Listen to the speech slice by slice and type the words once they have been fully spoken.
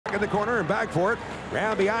in the corner and back for it.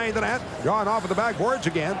 Round behind the net. Gone off of the backboards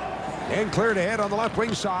again. And cleared ahead on the left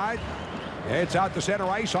wing side. It's out to center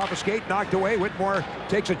ice. Off a skate. Knocked away. Whitmore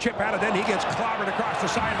takes a chip out of it. Then he gets clobbered across the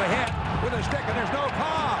side of the head with a stick. And there's no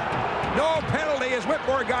call. No penalty as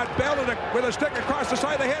Whitmore got belted with a stick across the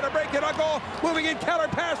side of the head. A break in, a goal. Moving in. Keller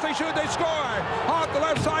pass. They shoot. They score. Off the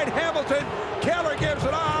left side. Hamilton. Keller gives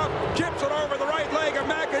it off. Chips it over the right leg of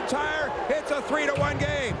MacIntyre. It's a 3-1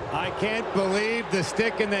 game. I can't believe the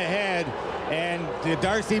stick in the head. And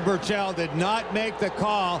Darcy Burchell did not make the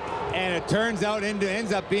call, and it turns out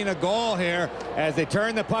ends up being a goal here as they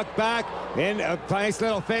turn the puck back in a nice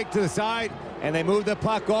little fake to the side, and they move the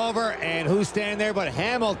puck over, and who's standing there but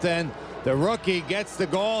Hamilton, the rookie, gets the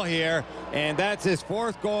goal here, and that's his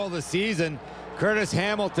 4th goal of the season. Curtis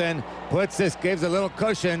Hamilton gives a little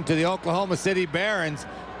cushion to the Oklahoma City Barons,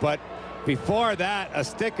 but before that, a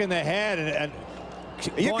stick in the head and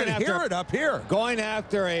you can hear it up here. Going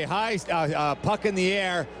after a high puck in the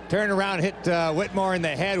air, turn around, hit Whitmore in the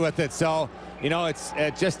head with it. So, you know, it's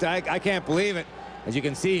just, I can't believe it. As you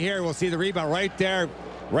can see here, we'll see the rebound right there,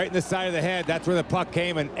 right in the side of the head. That's where the puck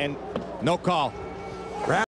came, and no call.